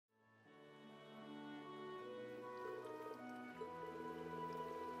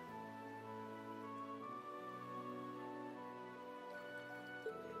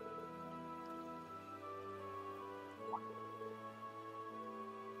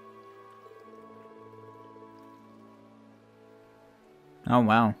Oh,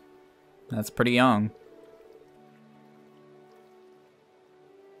 wow. That's pretty young.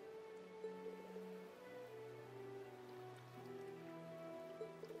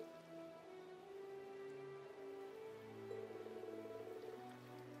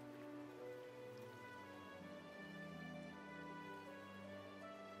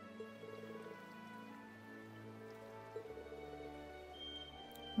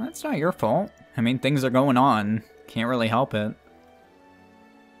 That's not your fault. I mean, things are going on. Can't really help it.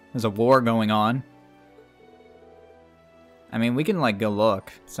 There's a war going on. I mean, we can, like, go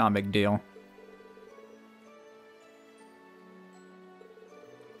look. It's not a big deal.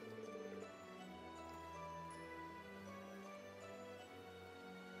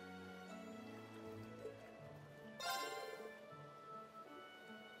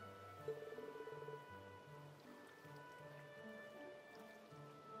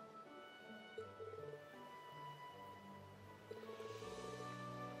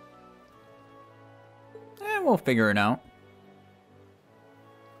 We'll figure it out.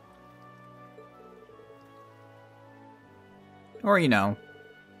 Or, you know,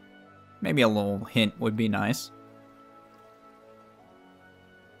 maybe a little hint would be nice.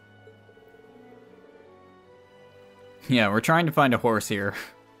 Yeah, we're trying to find a horse here.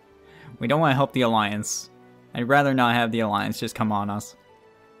 We don't want to help the Alliance. I'd rather not have the Alliance just come on us.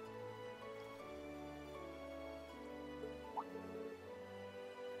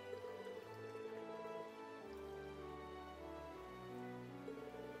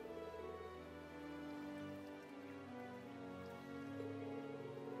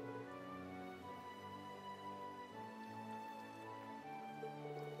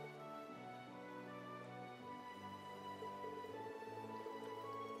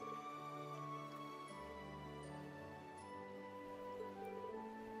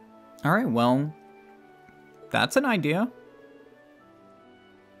 Alright, well, that's an idea.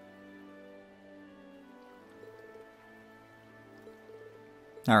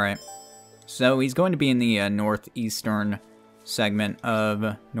 Alright, so he's going to be in the northeastern segment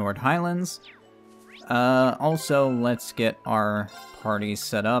of Nord Highlands. Also, let's get our party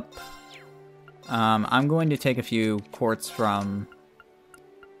set up. I'm going to take a few quartz from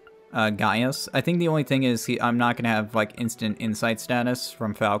Gaius. I think the only thing is I'm not going to have, like, instant insight status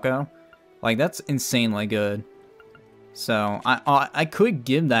from Falco. Like, that's insanely good. So, I could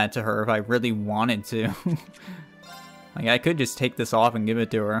give that to her if I really wanted to. Like, I could just take this off and give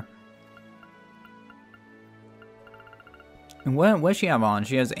it to her. And what does she have on?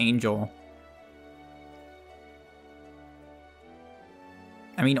 She has Angel.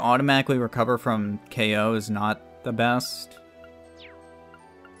 I mean, automatically recover from KO is not the best.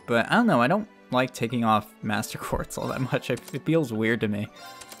 But, I don't know, I don't like taking off Master Quartz all that much. It feels weird to me.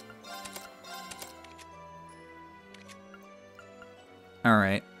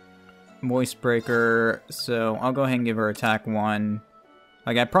 Alright. Voice Breaker, so I'll go ahead and give her attack 1.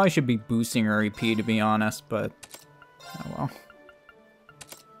 Like, I probably should be boosting her EP, to be honest, but... oh well.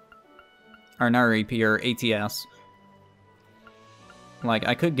 Or not her EP, her ATS. Like,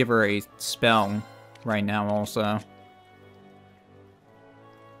 I could give her a spell right now, also.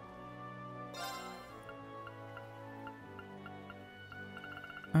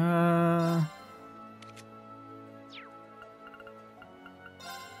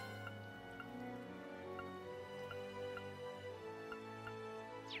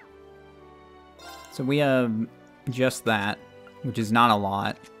 So we have just that, which is not a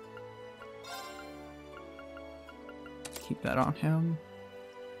lot. Keep that on him.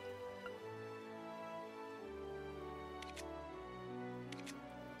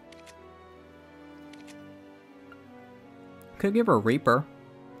 Could give her Reaper,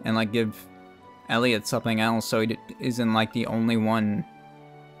 and like give Elliot something else so he isn't like the only one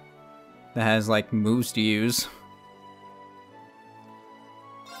that has like moves to use.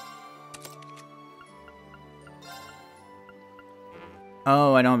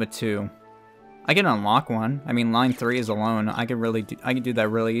 Oh, I don't have a 2. I can unlock one. I mean, line 3 is alone. I could do that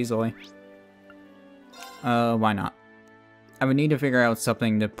really easily. Why not? I would need to figure out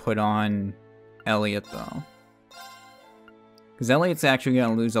something to put on Elliot, though. Because Elliot's actually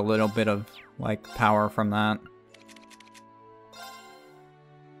going to lose a little bit of, like, power from that.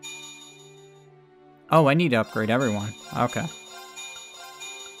 Oh, I need to upgrade everyone. Okay.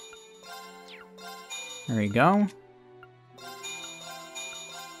 There you go.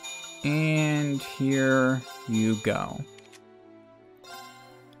 And here you go.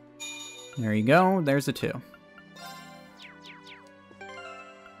 There you go. There's a 2.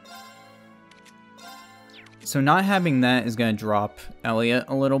 So not having that is going to drop Elliot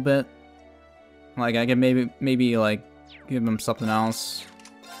a little bit. Like, I can maybe like Give him something else.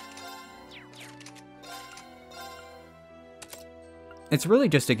 It's really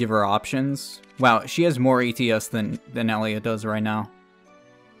just to give her options. Wow, she has more ETS than Elliot does right now.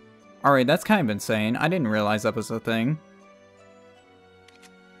 Alright, that's kind of insane. I didn't realize that was a thing.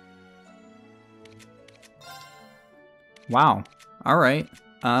 Wow. Alright.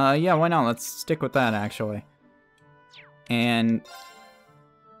 Yeah, why not? Let's stick with that, actually. And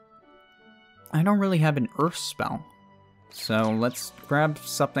I don't really have an Earth spell. So let's grab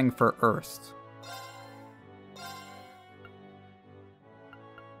something for Earth.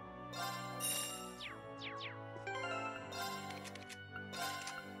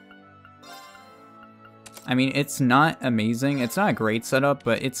 I mean, it's not amazing. It's not a great setup,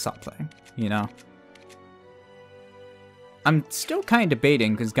 but it's something, you know? I'm still kind of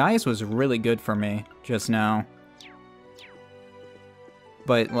debating, because Gaius was really good for me just now.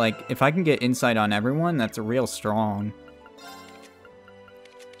 But, like, if I can get insight on everyone, that's real strong.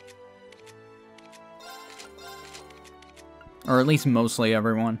 Or at least mostly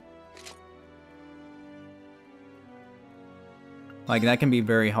everyone. Like, that can be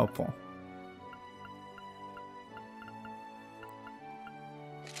very helpful.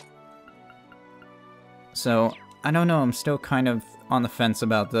 So, I don't know, I'm still kind of on the fence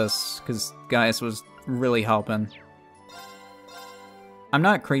about this, because Gaius was really helping. I'm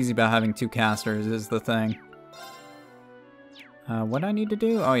not crazy about having two casters, is the thing. What do I need to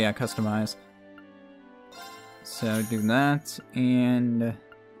do? Oh yeah, customize. So, do that, and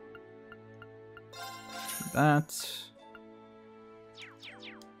that.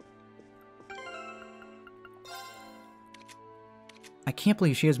 I can't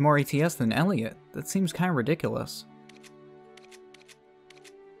believe she has more ATS than Elliot. That seems kind of ridiculous.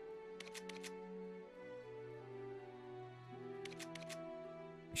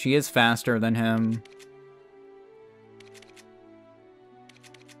 She is faster than him.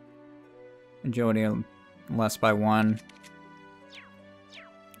 Agility less by 1.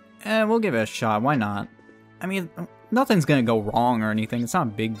 We'll give it a shot. Why not? I mean, nothing's gonna go wrong or anything. It's not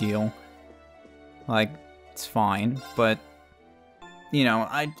a big deal. Like, it's fine, but you know,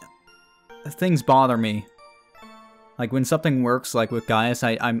 things bother me. Like, when something works, like with Gaius,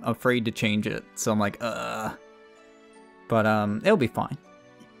 I'm afraid to change it. So I'm like, But, it'll be fine.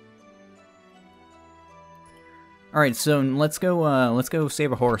 Alright, so let's go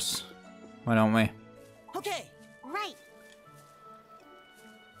save a horse. Why don't we? Okay, right.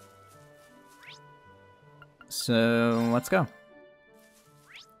 So, let's go.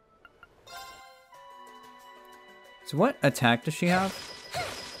 So what attack does she have?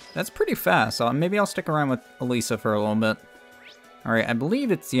 That's pretty fast, so maybe I'll stick around with Elisa for a little bit. Alright, I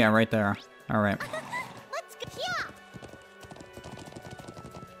believe it's, yeah, right there. Alright. Let's go. Yeah.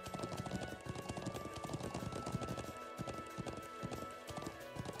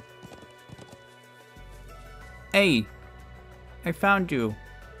 Hey! I found you.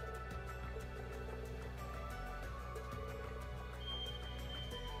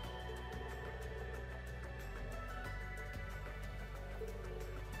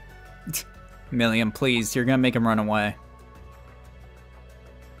 Million, please, you're gonna make him run away.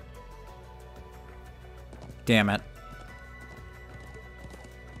 Damn it.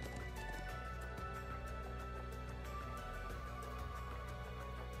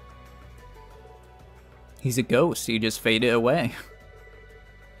 He's a ghost, he just faded away.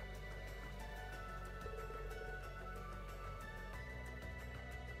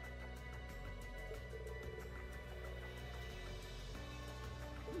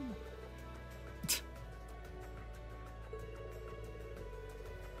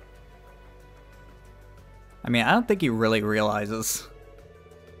 I mean, I don't think he really realizes.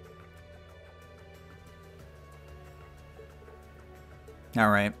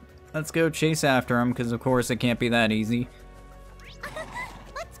 Alright, let's go chase after him, because of course it can't be that easy.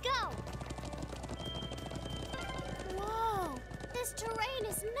 Let's go! Whoa, this terrain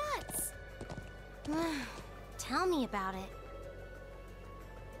is nuts! Tell me about it.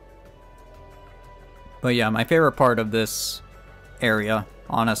 But yeah, my favorite part of this area,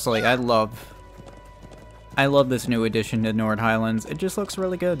 honestly, I love this new addition to Nord Highlands. It just looks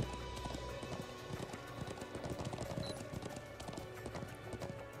really good.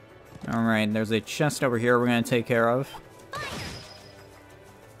 Alright, there's a chest over here we're gonna take care of.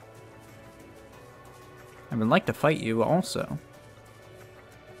 I would like to fight you also.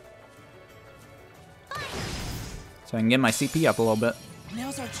 So I can get my CP up a little bit.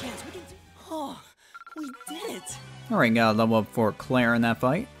 Now's our chance. We can Oh, we did it. Alright, got a level up for Claire in that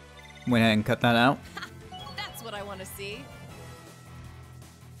fight. Went ahead and cut that out. That's what I want to see.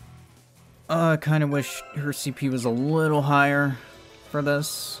 I kind of wish her CP was a little higher for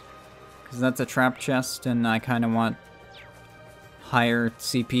this. Because that's a trap chest, and I kind of want higher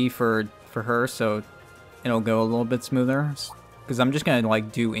CP for her, so it'll go a little bit smoother. Because I'm just gonna,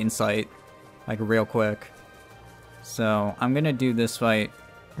 like, do insight, like, real quick. So, I'm gonna do this fight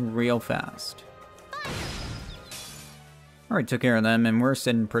real fast. Alright, took care of them, and we're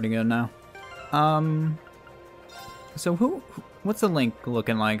sitting pretty good now. So what's the link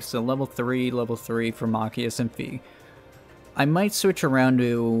looking like? So level 3 for Machias and Fee. I might switch around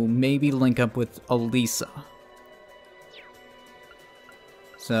to maybe link up with Elisa.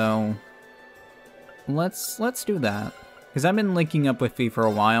 So let's do that. Because I've been linking up with Fee for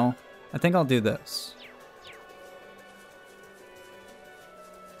a while. I think I'll do this.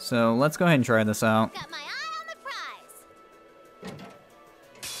 So let's go ahead and try this out. Got my eye on the prize.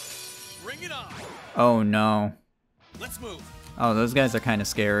 Bring it on. Oh no. Let's move. Oh, those guys are kind of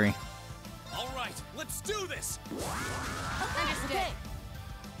scary. All right, let's do this. Okay.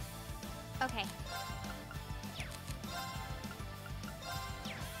 Okay.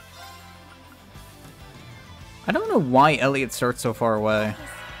 I don't know why Elliot starts so far away.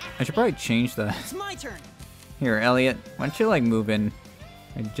 I should probably change that. It's my turn. Here, Elliot, why don't you like move in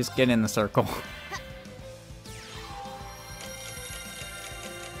and just get in the circle?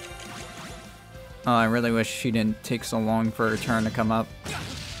 Oh, I really wish she didn't take so long for her turn to come up.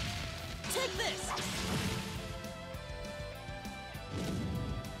 Take this.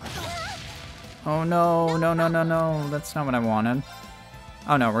 Oh no, no, that's not what I wanted.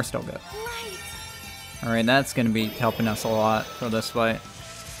 Oh no, we're still good. Right. Alright, that's gonna be helping us a lot for this fight.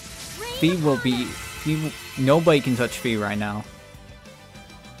 Fee will be... nobody can touch Fee right now.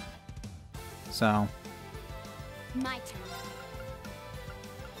 So. My turn.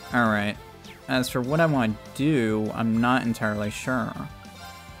 Alright. As for what I want to do, I'm not entirely sure.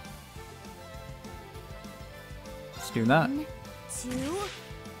 Let's do that. 1, 2.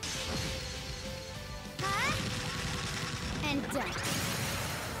 And done.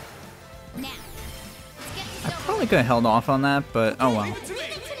 Now, let's get this I over probably could have held off on that, but oh well. with. Leave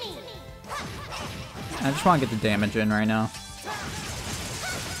it to me. I just want to get the damage in right now.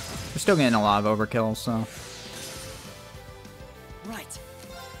 We're still getting a lot of overkill, so. Right.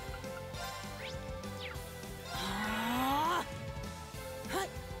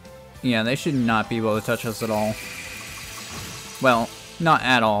 Yeah, they should not be able to touch us at all. Well, not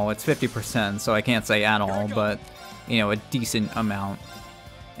at all. It's 50%, so I can't say at all, but, you know, a decent amount.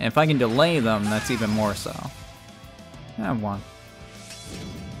 And if I can delay them, that's even more so. I have one.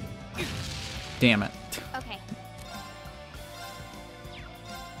 Damn it. Okay.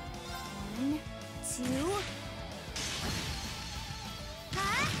 1, 2.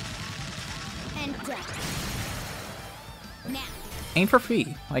 And done. Now, Aim for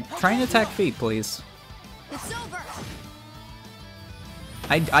Fee. Like, try and attack Fee, please. it's over.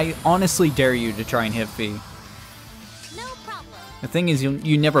 I honestly dare you to try and hit Fee. No problem. The thing is,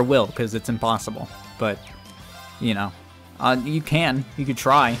 you never will, because it's impossible. But, you know, you can. You could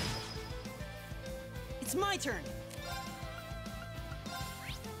try. It's my turn.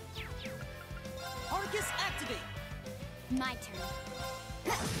 Arcus activate. My turn.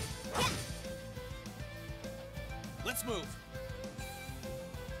 Let's move.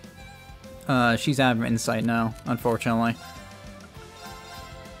 She's out of insight now, unfortunately.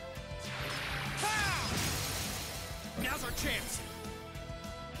 Now's our chance.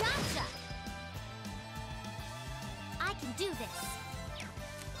 Gotcha. I can do this.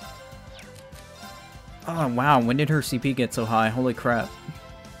 Oh, wow, when did her CP get so high? Holy crap.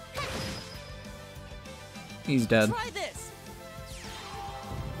 He's dead. Try this.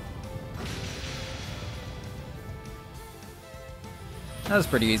 That was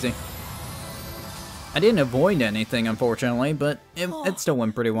pretty easy. I didn't avoid anything, unfortunately, but it still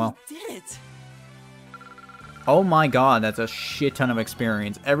went pretty well. Did it? Oh my god, that's a shit ton of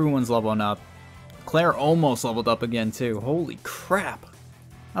experience. Everyone's leveling up. Claire almost leveled up again, too. Holy crap.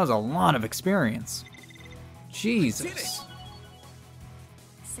 That was a lot of experience. Jesus.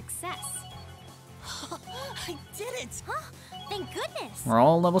 Success. I did it. Huh? Thank goodness. We're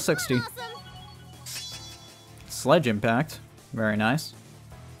all level 60. Awesome. Sledge impact. Very nice.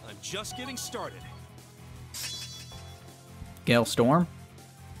 I'm just getting started. Gale Storm.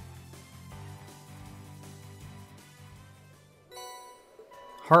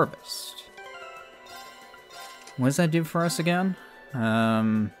 Harvest. What does that do for us again?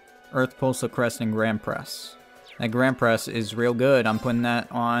 Earth Pulsar Crest and Grand Press. That Grand Press is real good. I'm putting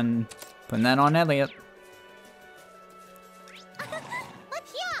that on Elliot.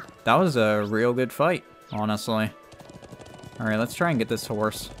 That was a real good fight, honestly. Alright, let's try and get this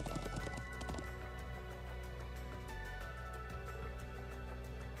horse.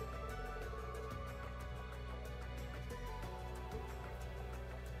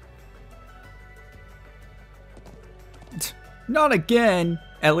 Not again!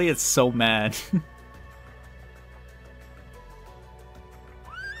 Elliot's so mad.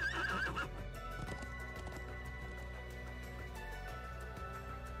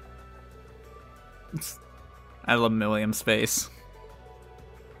 I love Milliam's face.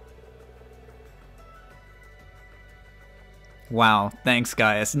 Wow, thanks,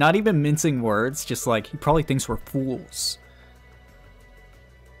 guys. Not even mincing words, just like, he probably thinks we're fools.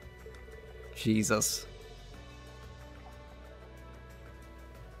 Jesus.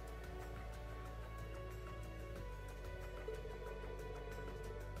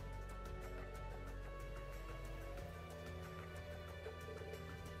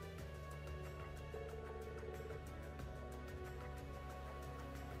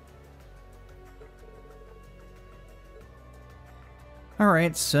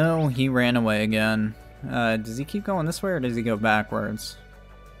 Alright, so he ran away again. Does he keep going this way or does he go backwards?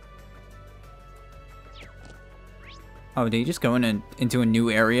 Oh, did he just go into a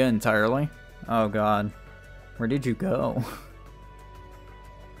new area entirely? Oh god. Where did you go?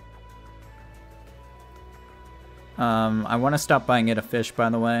 I want to stop by and get a fish,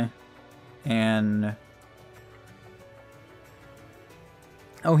 by the way. And...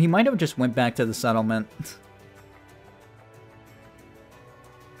 oh, he might have just went back to the settlement.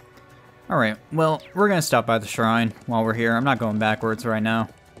 Alright, well, we're gonna stop by the shrine while we're here. I'm not going backwards right now.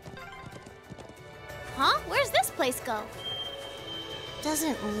 Huh? Where's this place go?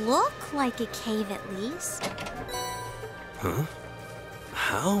 Doesn't look like a cave at least. Huh?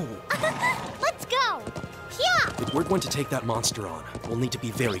 How? Let's go! Yeah! If we're going to take that monster on, we'll need to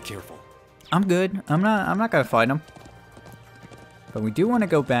be very careful. I'm good. I'm not gonna fight him. But we do want to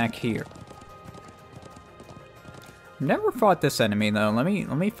go back here. Never fought this enemy though. Let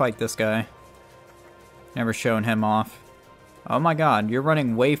me fight this guy. Never shown him off. Oh my god, you're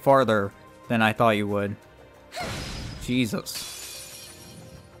running way farther than I thought you would. Jesus.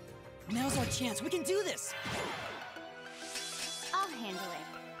 Now's our chance. We can do this. I'll handle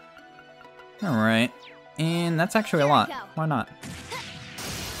it. Alright. And that's actually a Here we lot. go. Why not?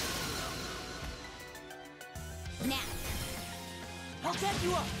 Now. I'll get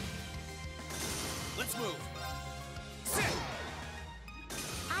you up. Let's move.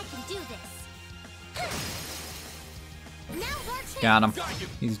 I can do this. Now's our chance. Got him.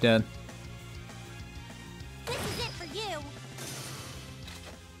 He's dead. This is it for you.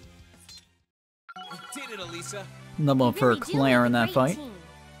 We did it, Elisa. Level You up for really do Claire have in a that great fight. team.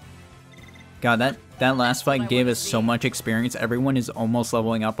 God, that last what I fight gave wanna us so see. much experience. Everyone is almost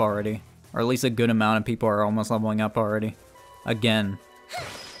leveling up already. Or at least a good amount of people are almost leveling up already. Again.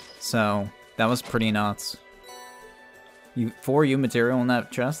 So, that was pretty nuts. 4U material in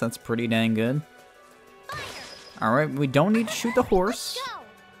that chest, that's pretty dang good. Alright, we don't need to shoot the horse. Go.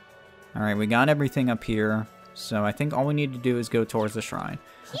 Alright, we got everything up here. So I think all we need to do is go towards the shrine.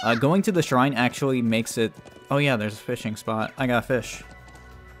 Going to the shrine actually makes it... oh yeah, there's a fishing spot. I got a fish.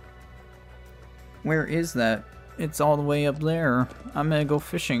 Where is that? It's all the way up there. I'm gonna go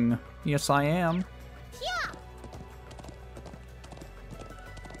fishing. Yes, I am. Yeah.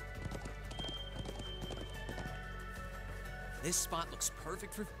 This spot looks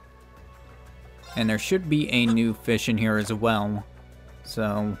perfect for... And there should be a new fish in here as well.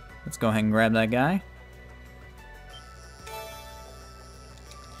 So, let's go ahead and grab that guy.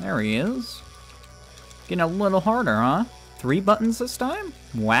 There he is. Getting a little harder, huh? 3 buttons this time?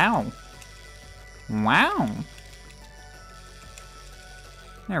 Wow. Wow.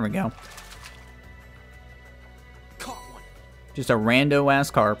 There we go. Caught one. Just a rando-ass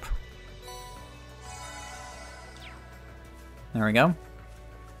carp. There we go.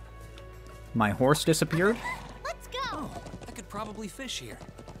 My horse disappeared. Let's go. Oh, I could probably fish here.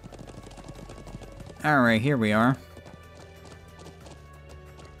 Alright, here we are.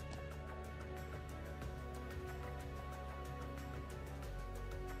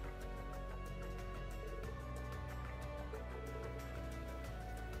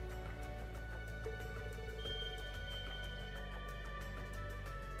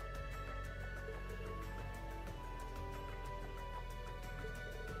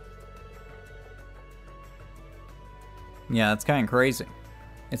 Yeah, it's kind of crazy.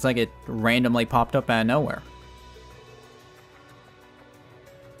 It's like it randomly popped up out of nowhere.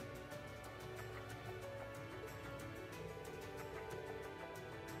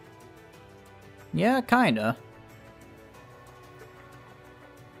 Yeah, kinda.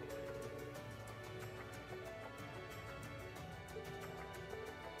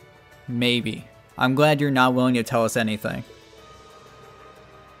 Maybe. I'm glad you're not willing to tell us anything.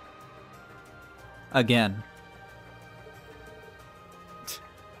 Again.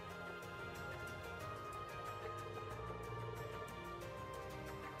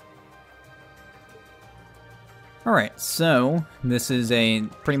 Alright, so this is a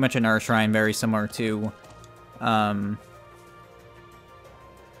pretty much another shrine very similar to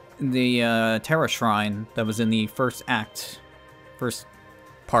the Terra Shrine that was in the first act,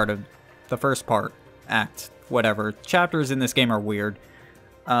 whatever. Chapters in this game are weird.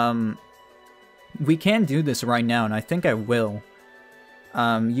 We can do this right now, and I think I will.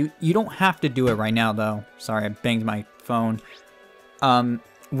 You don't have to do it right now, though. Sorry, I banged my phone.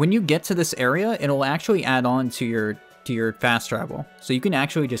 When you get to this area, it'll actually add on to your fast travel. So you can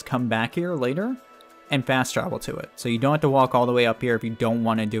actually just come back here later and fast travel to it. So you don't have to walk all the way up here if you don't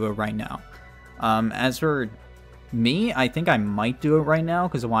want to do it right now. As for me, I think I might do it right now,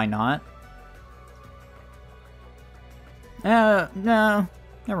 because why not? No.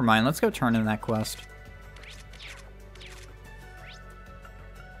 Never mind, let's go turn in that quest.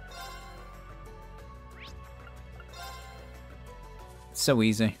 It's so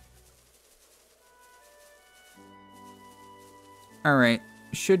easy. Alright,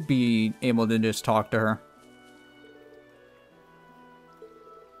 should be able to just talk to her.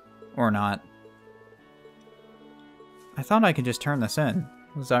 Or not. I thought I could just turn this in.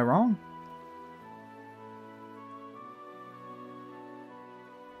 Was I wrong?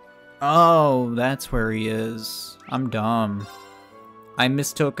 Oh, that's where he is. I'm dumb. I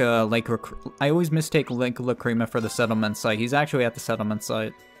mistook I always mistake Lake Lacrima for the settlement site. He's actually at the settlement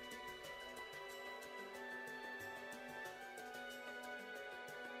site.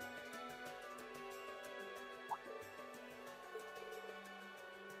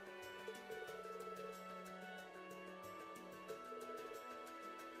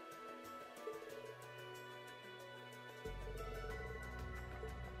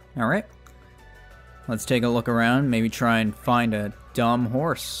 Alright. Let's take a look around, maybe try and find a dumb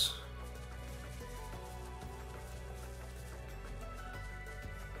horse.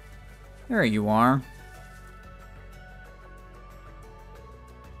 There you are.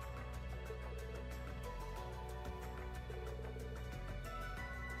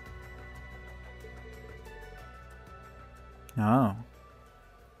 Oh.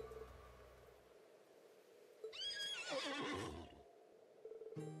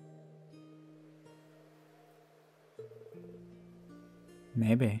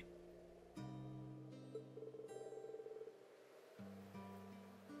 Maybe.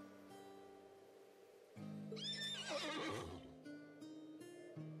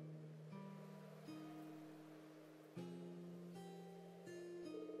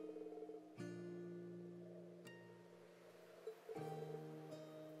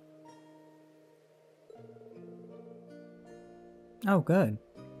 Oh, good.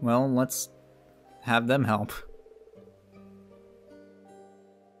 Well, let's have them help.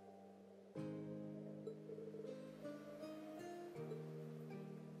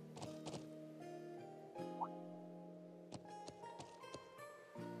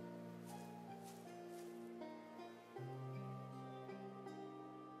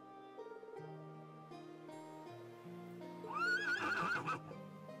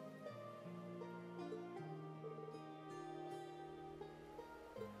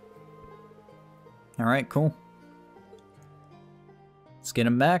 Alright, cool. Let's get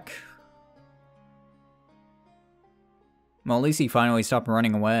him back. Well, at least he finally stopped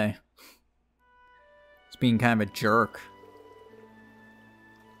running away. He's being kind of a jerk.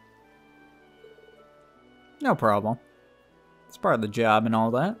 No problem. It's part of the job and all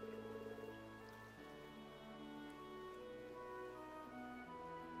that.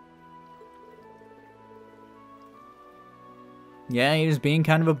 Yeah, he was being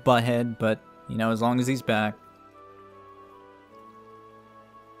kind of a butthead, but, you know, as long as he's back.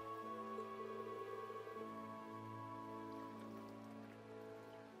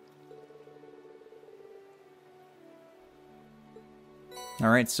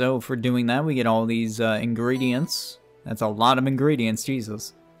 Alright, so for doing that, we get all these ingredients. That's a lot of ingredients,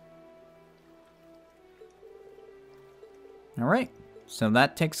 Jesus. Alright, so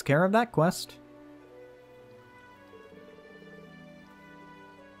that takes care of that quest.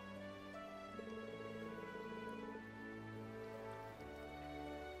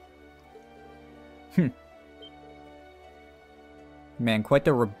 Man, quite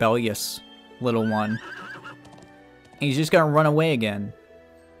the rebellious little one. And he's just gonna run away again.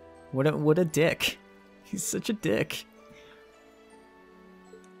 What a dick. He's such a dick.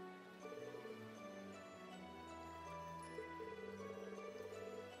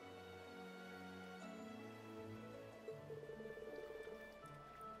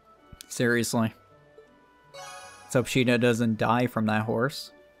 Seriously. Let's hope Sheeta doesn't die from that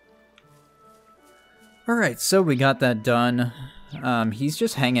horse. Alright, so we got that done. He's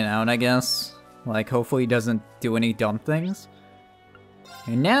just hanging out, I guess. Like, hopefully he doesn't do any dumb things.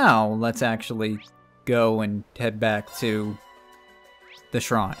 And now, let's actually go and head back to the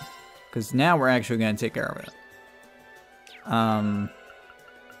shrine. Because now we're actually going to take care of it.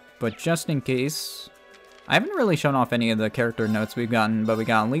 But just in case... I haven't really shown off any of the character notes we've gotten, but we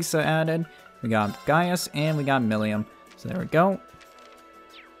got Lisa added, we got Gaius, and we got Millium. So there we go.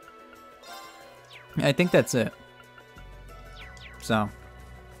 I think that's it. So...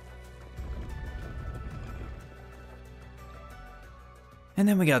 And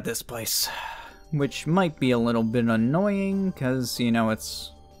then we got this place, which might be a little bit annoying, because, you know,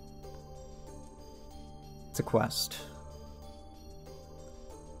 it's a quest.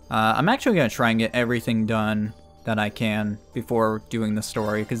 I'm actually going to try and get everything done that I can before doing the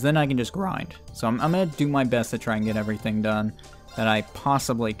story, because then I can just grind. So I'm going to do my best to try and get everything done that I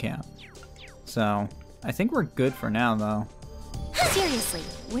possibly can. So, I think we're good for now, though. Seriously,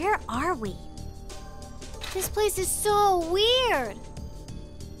 where are we? This place is so weird.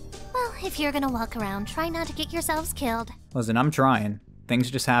 Well, if you're gonna walk around, try not to get yourselves killed. Listen, I'm trying.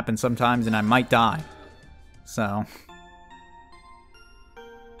 Things just happen sometimes and I might die. So...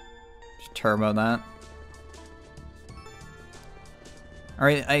 just turbo that.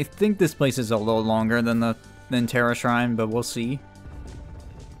 Alright, I think this place is a little longer than Terra Shrine, but we'll see.